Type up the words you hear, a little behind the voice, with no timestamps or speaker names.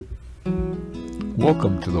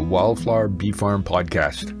Welcome to the Wildflower Bee Farm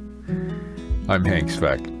Podcast. I'm Hank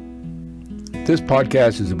Sveck. This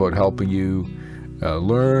podcast is about helping you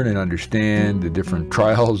learn and understand the different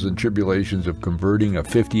trials and tribulations of converting a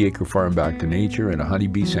 50-acre farm back to nature and a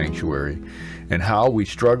honeybee sanctuary, and how we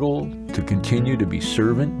struggle to continue to be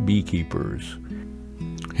servant beekeepers.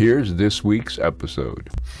 Here's this week's episode.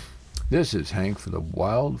 This is Hank for the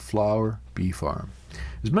Wildflower Bee Farm.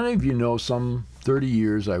 As many of you know, some 30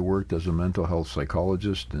 years I worked as a mental health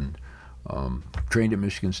psychologist and trained at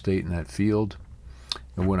Michigan State in that field.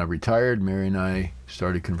 And when I retired, Mary and I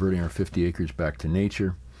started converting our 50 acres back to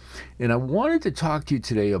nature. And I wanted to talk to you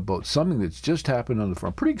today about something that's just happened on the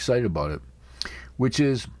farm. I'm pretty excited about it, which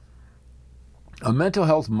is a mental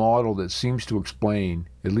health model that seems to explain,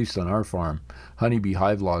 at least on our farm, honeybee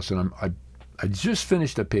hive loss. And I just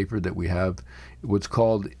finished a paper that we have, what's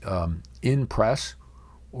called in press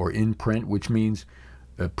or in print, which means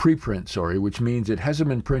preprint, which means it hasn't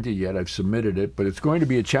been printed yet. I've submitted it, but it's going to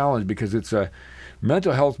be a challenge because it's a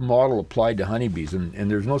mental health model applied to honeybees, and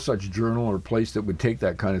there's no such journal or place that would take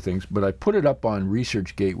that kind of things. But I put it up on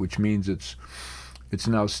ResearchGate, which means it's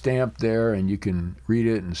now stamped there, and you can read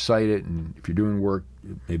it and cite it, and if you're doing work,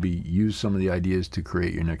 maybe use some of the ideas to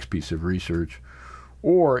create your next piece of research.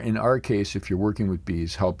 Or in our case, if you're working with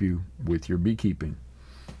bees, help you with your beekeeping.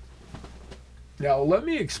 Now, let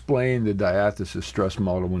me explain the diathesis stress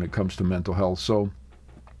model when it comes to mental health. So,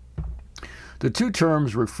 the two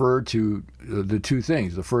terms refer to the two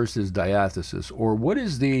things. The first is diathesis, or what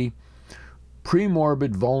is the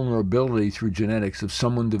premorbid vulnerability through genetics of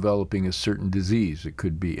someone developing a certain disease. It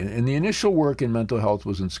could be. And the initial work in mental health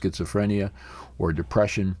was in schizophrenia or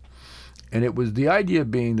depression. And it was the idea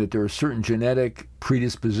being that there are certain genetic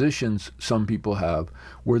predispositions some people have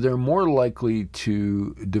where they're more likely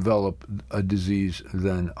to develop a disease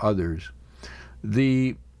than others.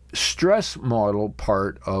 The stress model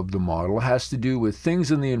part of the model has to do with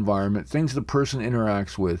things in the environment, things the person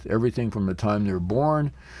interacts with, everything from the time they're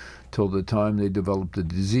born till the time they develop the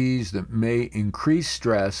disease that may increase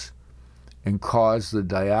stress and cause the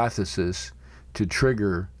diathesis to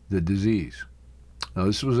trigger the disease. Now,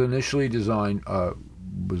 this was initially developed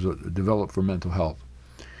for mental health.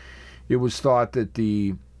 It was thought that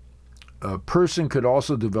the person could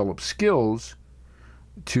also develop skills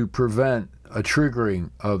to prevent a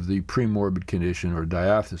triggering of the premorbid condition or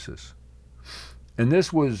diathesis. And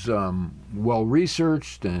this was well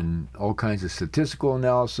researched and all kinds of statistical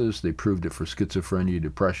analysis. They proved it for schizophrenia,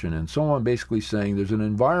 depression, and so on, basically saying there's an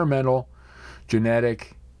environmental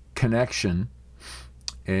genetic connection,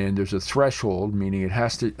 and there's a threshold, meaning it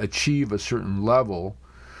has to achieve a certain level.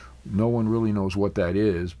 No one really knows what that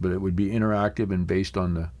is, but it would be interactive and based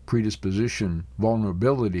on the predisposition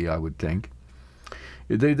vulnerability, I would think.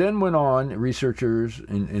 They then went on, researchers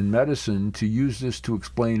in medicine, to use this to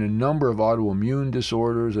explain a number of autoimmune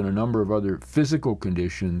disorders and a number of other physical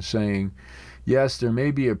conditions, saying, yes, there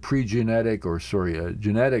may be a genetic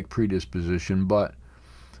predisposition, but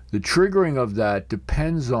the triggering of that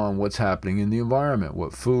depends on what's happening in the environment,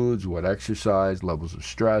 what foods, what exercise, levels of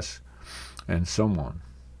stress, and so on.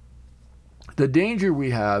 The danger we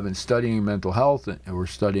have in studying mental health, and we're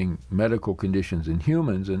studying medical conditions in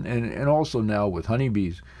humans, and also now with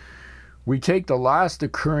honeybees, we take the last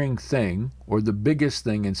occurring thing, or the biggest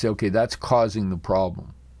thing, and say, okay, that's causing the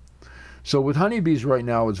problem. So with honeybees right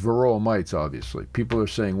now, it's varroa mites, obviously. People are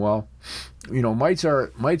saying, well, mites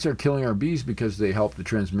are killing our bees because they help the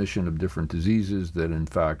transmission of different diseases that, in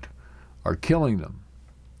fact, are killing them.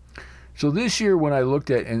 So this year when I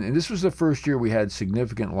looked at, and this was the first year we had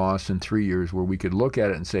significant loss in 3 years where we could look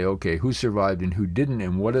at it and say, okay, who survived and who didn't,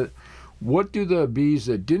 and what do the bees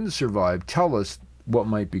that didn't survive tell us what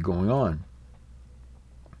might be going on?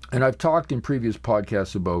 And I've talked in previous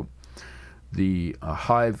podcasts about the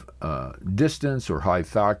hive distance or hive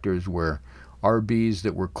factors, where our bees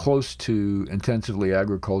that were close to intensively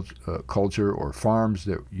agriculture or farms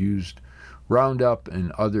that used Roundup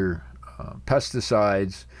and other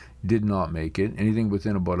pesticides did not make it, anything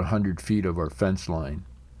within about 100 feet of our fence line.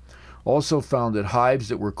 Also found that hives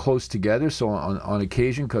that were close together, so on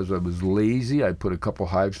occasion, because I was lazy, I put a couple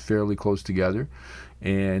hives fairly close together,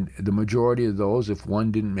 and the majority of those, if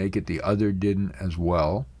one didn't make it, the other didn't as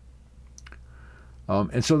well.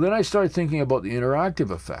 And so then I started thinking about the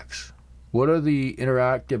interactive effects. What are the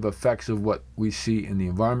interactive effects of what we see in the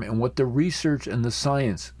environment and what the research and the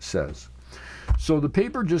science says? So the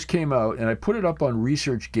paper just came out, and I put it up on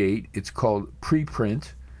ResearchGate. It's called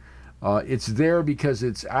preprint. It's there because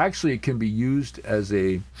it can be used as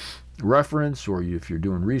a reference, or if you're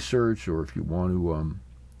doing research, or if you want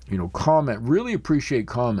to, comment. Really appreciate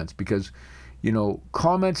comments, because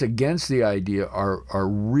comments against the idea are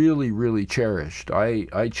really, really cherished.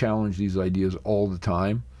 I challenge these ideas all the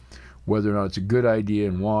time, whether or not it's a good idea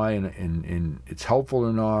and why, and it's helpful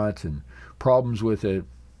or not, and problems with it.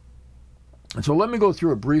 And so let me go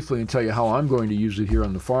through it briefly and tell you how I'm going to use it here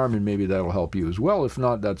on the farm, and maybe that'll help you as well. If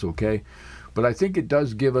not, that's okay. But I think it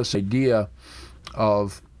does give us an idea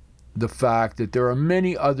of the fact that there are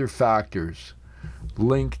many other factors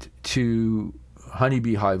linked to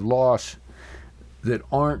honeybee hive loss that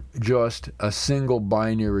aren't just a single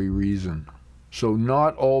binary reason. So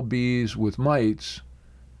not all bees with mites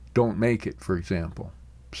don't make it, for example.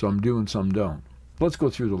 Some do and some don't. Let's go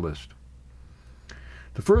through the list.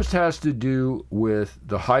 The first has to do with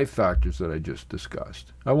the hive factors that I just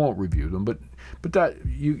discussed. I won't review them, but that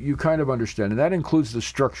you kind of understand. And that includes the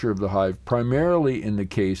structure of the hive, primarily in the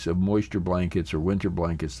case of moisture blankets or winter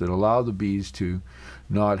blankets that allow the bees to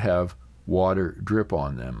not have water drip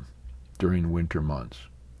on them during winter months.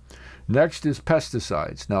 Next is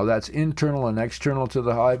pesticides. Now that's internal and external to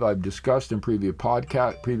the hive. I've discussed in previous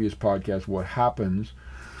podcasts what happens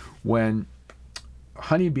when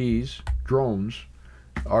honeybees, drones,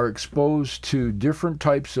 are exposed to different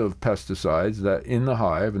types of pesticides that in the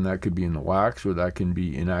hive, and that could be in the wax or that can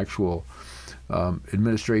be in actual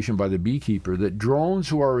administration by the beekeeper, that drones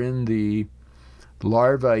who are in the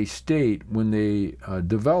larvae state, when they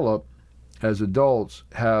develop as adults,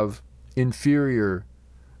 have inferior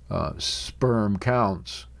sperm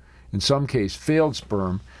counts, in some case failed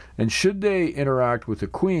sperm, and should they interact with a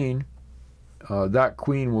queen, that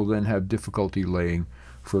queen will then have difficulty laying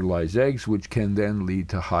fertilized eggs, which can then lead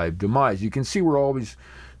to hive demise. You can see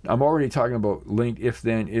I'm already talking about linked if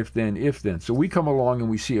then, if then, if then. So we come along and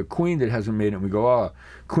we see a queen that hasn't made it and we go,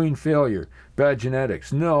 queen failure, bad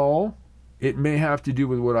genetics. No, it may have to do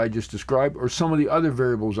with what I just described or some of the other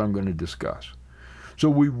variables I'm going to discuss. So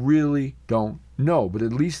we really don't know, but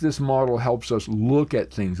at least this model helps us look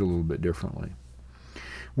at things a little bit differently.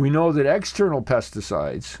 We know that external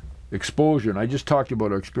pesticides, exposure, and I just talked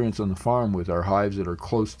about our experience on the farm with our hives that are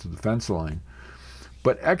close to the fence line,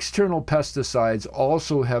 but external pesticides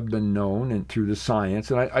also have been known and through the science,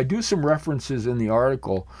 and I do some references in the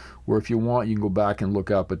article where if you want you can go back and look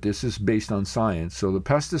up, but this is based on science. So the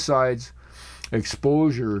pesticides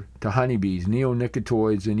exposure to honeybees,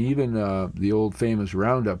 neonicotinoids, and even the old famous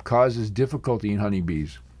Roundup causes difficulty in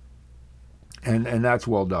honeybees, and that's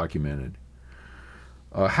well documented.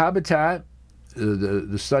 Habitat,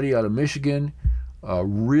 the study out of Michigan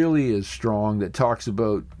really is strong, that talks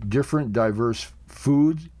about different diverse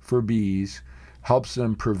foods for bees helps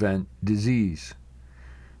them prevent disease.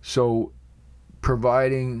 So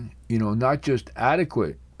providing, not just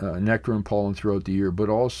adequate nectar and pollen throughout the year, but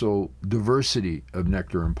also diversity of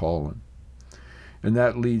nectar and pollen. And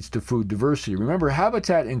that leads to food diversity. Remember,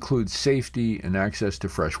 habitat includes safety and access to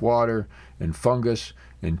fresh water and fungus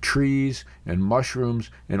and trees and mushrooms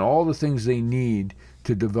and all the things they need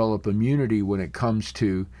to develop immunity when it comes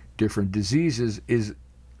to different diseases is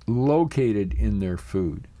located in their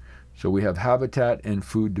food. So we have habitat and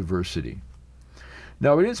food diversity.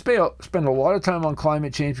 Now, we didn't spend a lot of time on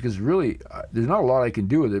climate change because really there's not a lot I can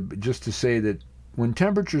do with it, but just to say that when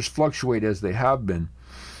temperatures fluctuate as they have been,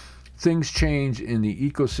 things change in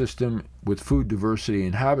the ecosystem with food diversity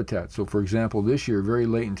and habitat. So for example, this year, very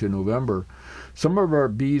late into November, some of our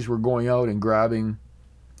bees were going out and grabbing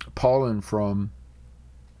pollen from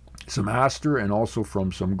some aster and also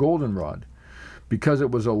from some goldenrod. Because it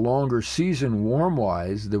was a longer season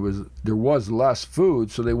warm-wise, there was less food,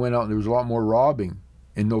 so they went out and there was a lot more robbing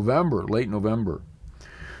in November, late November.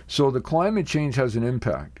 So the climate change has an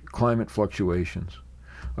impact, climate fluctuations.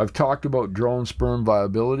 I've talked about drone sperm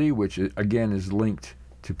viability, which again is linked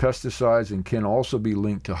to pesticides and can also be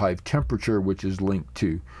linked to hive temperature, which is linked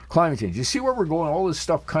to climate change. You see where we're going? All this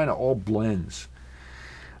stuff kind of all blends.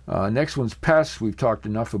 Next one's pests. We've talked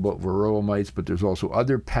enough about varroa mites, but there's also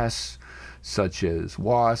other pests such as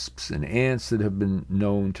wasps and ants that have been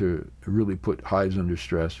known to really put hives under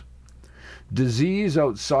stress. Disease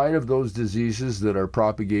outside of those diseases that are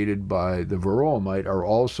propagated by the varroa mite are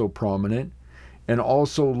also prominent and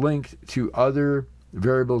also linked to other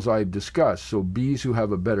variables I've discussed. So bees who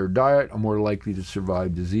have a better diet are more likely to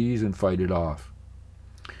survive disease and fight it off.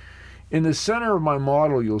 In the center of my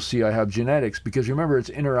model, you'll see I have genetics, because remember, it's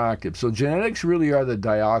interactive. So genetics really are the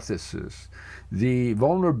diathesis. The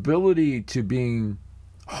vulnerability to being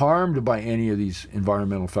harmed by any of these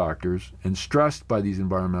environmental factors and stressed by these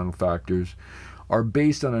environmental factors are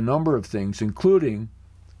based on a number of things, including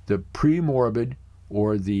the premorbid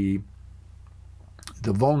or the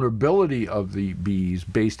vulnerability of the bees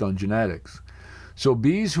based on genetics. So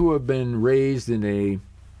bees who have been raised in a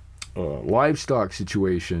livestock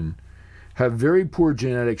situation have very poor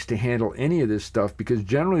genetics to handle any of this stuff, because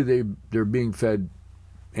generally they're being fed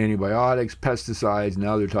antibiotics, pesticides,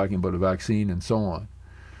 now they're talking about a vaccine and so on.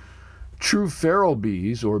 True feral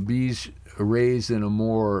bees, or bees raised in a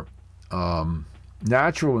more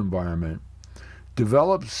natural environment,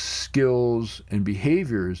 develop skills and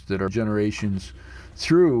behaviors that are generations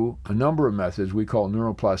through a number of methods we call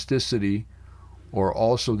neuroplasticity, or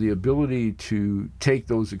also the ability to take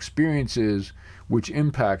those experiences which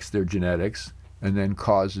impacts their genetics and then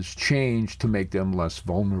causes change to make them less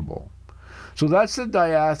vulnerable. So that's the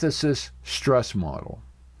diathesis stress model.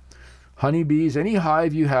 Honeybees, any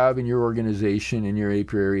hive you have in your organization, in your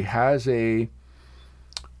apiary, has a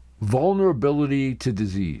vulnerability to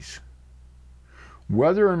disease.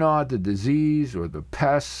 Whether or not the disease or the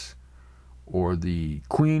pests or the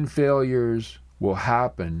queen failures will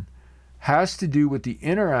happen has to do with the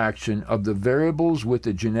interaction of the variables with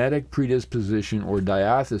the genetic predisposition or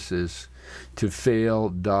diathesis to fail,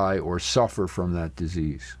 die, or suffer from that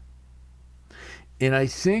disease. And I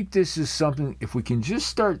think this is something, if we can just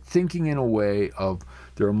start thinking in a way of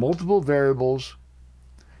there are multiple variables,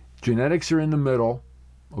 genetics are in the middle,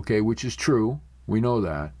 okay, which is true, we know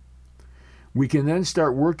that. We can then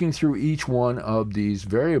start working through each one of these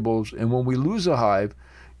variables, and when we lose a hive,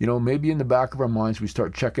 maybe in the back of our minds we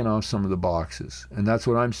start checking off some of the boxes, and that's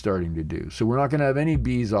what I'm starting to do. So we're not going to have any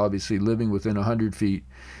bees, obviously, living within 100 feet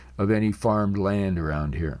of any farmed land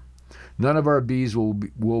around here. None of our bees will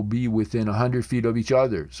be within 100 feet of each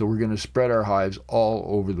other, so we're going to spread our hives all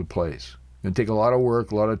over the place. It's going to take a lot of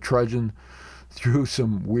work, a lot of trudging through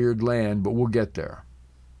some weird land, but we'll get there,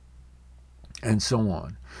 and so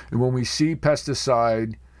on. And when we see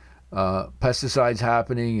pesticides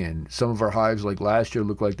happening, and some of our hives, like last year,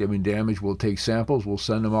 look like they've been damaged, we'll take samples, we'll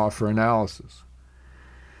send them off for analysis.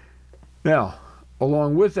 Now,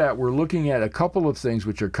 along with that, we're looking at a couple of things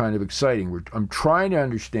which are kind of exciting. I'm trying to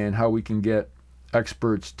understand how we can get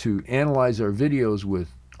experts to analyze our videos with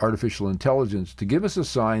artificial intelligence to give us a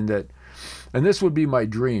sign that, and this would be my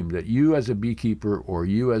dream, that you as a beekeeper, or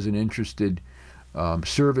you as an interested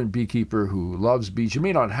servant beekeeper who loves bees, you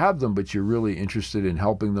may not have them, but you're really interested in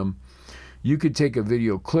helping them, you could take a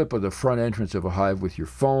video clip of the front entrance of a hive with your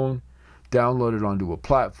phone, download it onto a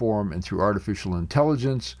platform, and through artificial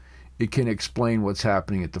intelligence, it can explain what's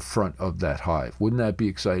happening at the front of that hive. Wouldn't that be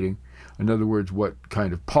exciting? In other words, what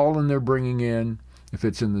kind of pollen they're bringing in, if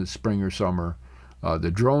it's in the spring or summer,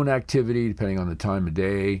 the drone activity, depending on the time of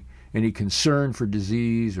day, any concern for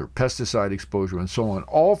disease or pesticide exposure, and so on,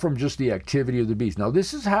 all from just the activity of the bees. Now,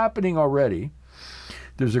 this is happening already.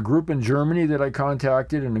 There's a group in Germany that I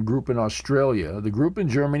contacted and a group in Australia. The group in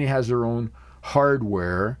Germany has their own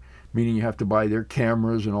hardware, meaning you have to buy their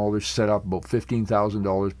cameras and all their setup, about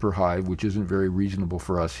 $15,000 per hive, which isn't very reasonable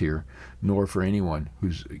for us here, nor for anyone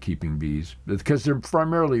who's keeping bees, because they're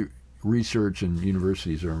primarily research and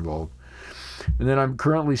universities are involved. And then I'm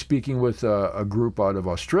currently speaking with a group out of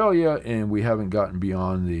Australia, and we haven't gotten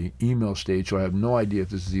beyond the email stage, so I have no idea if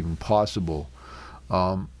this is even possible.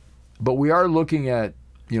 But we are looking at,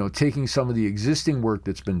 taking some of the existing work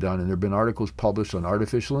that's been done, and there have been articles published on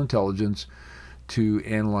artificial intelligence to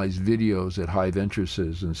analyze videos at hive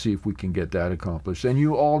entrances and see if we can get that accomplished. And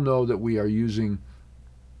you all know that we are using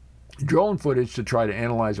drone footage to try to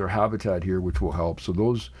analyze our habitat here, which will help. So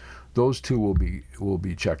those two will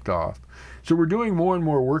be checked off. So we're doing more and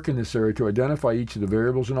more work in this area to identify each of the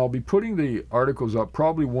variables, and I'll be putting the articles up,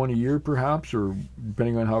 probably one a year perhaps, or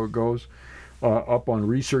depending on how it goes, up on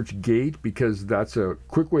ResearchGate, because that's a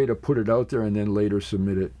quick way to put it out there and then later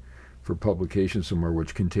submit it for publication somewhere,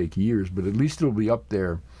 which can take years, but at least it'll be up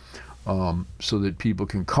there so that people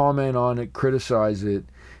can comment on it, criticize it,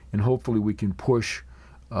 and hopefully we can push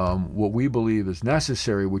what we believe is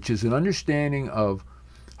necessary, which is an understanding of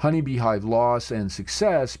honeybee hive loss and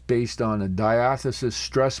success based on a diathesis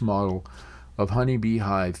stress model of honeybee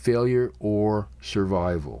hive failure or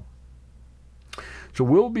survival. So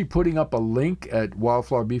we'll be putting up a link at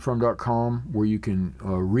wildflowerbeefarm.com where you can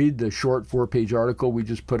read the short 4-page article we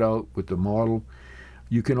just put out with the model.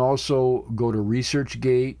 You can also go to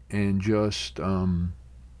ResearchGate and just,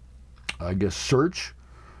 search.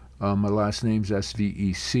 My last name's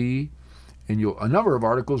SVEC. And a number of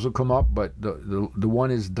articles will come up, but the one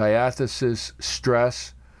is Diathesis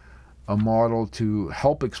Stress, a model to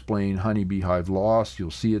help explain honeybee hive loss.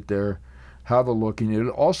 You'll see it there. Have a look. And it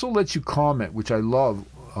also lets you comment, which I love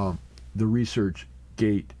the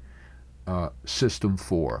ResearchGate system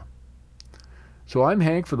for. So I'm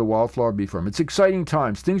Hank for the Wildflower Bee Farm. It's exciting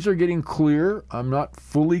times. Things are getting clear. I'm not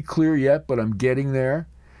fully clear yet, but I'm getting there.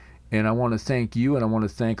 And I want to thank you, and I want to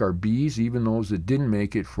thank our bees, even those that didn't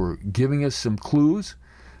make it, for giving us some clues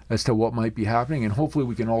as to what might be happening. And hopefully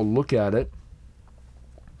we can all look at it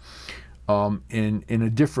in a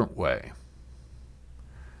different way.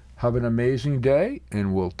 Have an amazing day,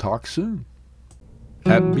 and we'll talk soon.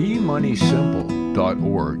 At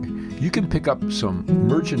bemoneysimple.org, you can pick up some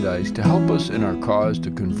merchandise to help us in our cause to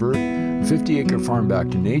convert a 50-acre farm back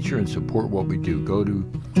to nature and support what we do. Go to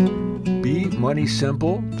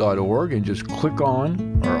bemoneysimple.org and just click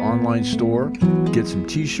on our online store, get some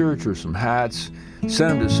t-shirts or some hats,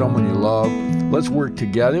 send them to someone you love. Let's work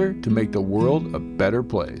together to make the world a better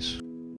place.